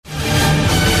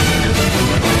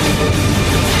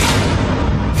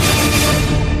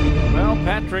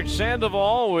Eric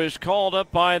Sandoval was called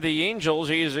up by the Angels.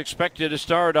 He is expected to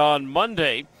start on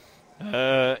Monday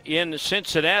in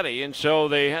Cincinnati, and so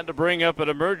they had to bring up an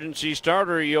emergency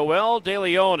starter. Yoel De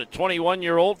Leon, a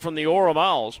 21-year-old from the Orem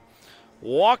Owls,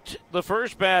 walked the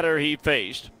first batter he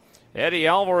faced. Eddie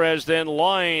Alvarez then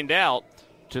lined out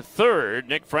to third.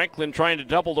 Nick Franklin trying to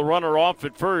double the runner off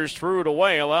at first, threw it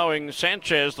away, allowing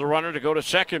Sanchez, the runner, to go to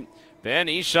second. Then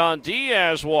Isan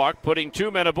Diaz walked, putting two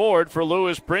men aboard for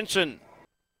Lewis Brinson.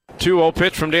 2-0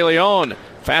 pitch from De Leon.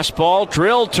 Fastball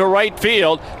drilled to right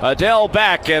field. Adell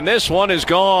back, and this one is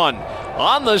gone.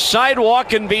 On the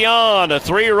sidewalk and beyond, a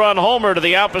 3-run homer to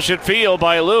the opposite field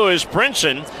by Lewis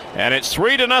Brinson, and it's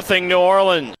 3-0 New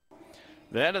Orleans.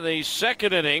 Then in the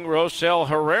second inning, Rosell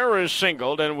Herrera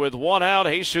singled, and with one out,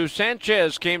 Jesus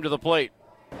Sanchez came to the plate.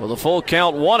 With a full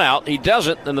count, one out, he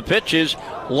doesn't, and the pitch is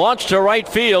launched to right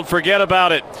field. Forget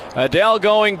about it. Adell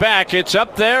going back. It's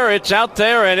up there, it's out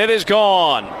there, and it is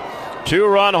gone.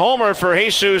 2-run homer for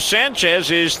Jesus Sanchez,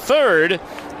 his third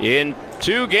in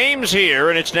 2 games here,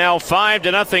 and it's now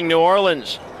 5-0 New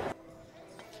Orleans.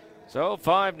 So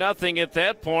 5-0 at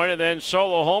that point, and then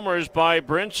solo homers by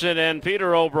Brinson and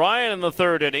Peter O'Brien in the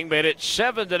third inning made it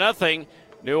 7-0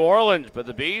 New Orleans. But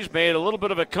the Bees made a little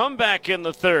bit of a comeback in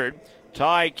the third.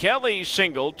 Ty Kelly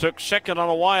singled, took second on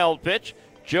a wild pitch.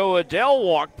 Joe Adell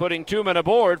walked, putting 2 men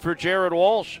aboard for Jared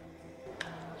Walsh.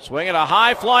 Swinging a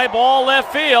high fly ball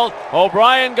left field.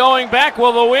 O'Brien going back.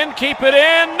 Will the wind keep it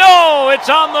in? No, it's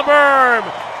on the berm.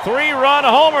 3-run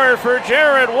homer for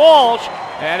Jared Walsh,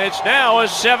 and it's now a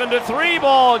 7-3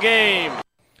 ball game.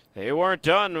 They weren't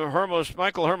done.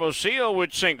 Michael Hermosillo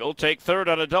would single, take third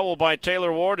on a double by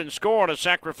Taylor Ward, and score on a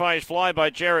sacrifice fly by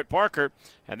Jarrett Parker,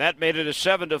 and that made it a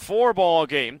 7-4 ball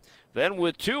game. Then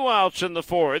with 2 outs in the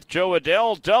fourth, Joe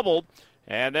Adell doubled,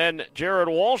 and then Jared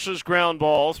Walsh's ground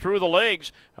ball through the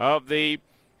legs of the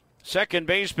second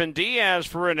baseman Diaz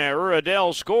for an error.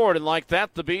 Adell scored, and like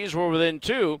that, the Bees were within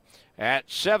 2 at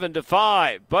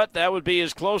 7-5. But that would be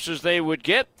as close as they would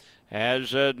get,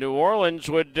 as New Orleans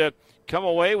would come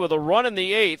away with a run in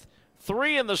the 8th,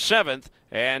 3 in the 7th,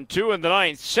 and 2 in the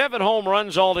 9th. 7 home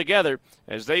runs altogether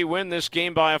as they win this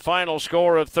game by a final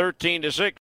score of 13-6.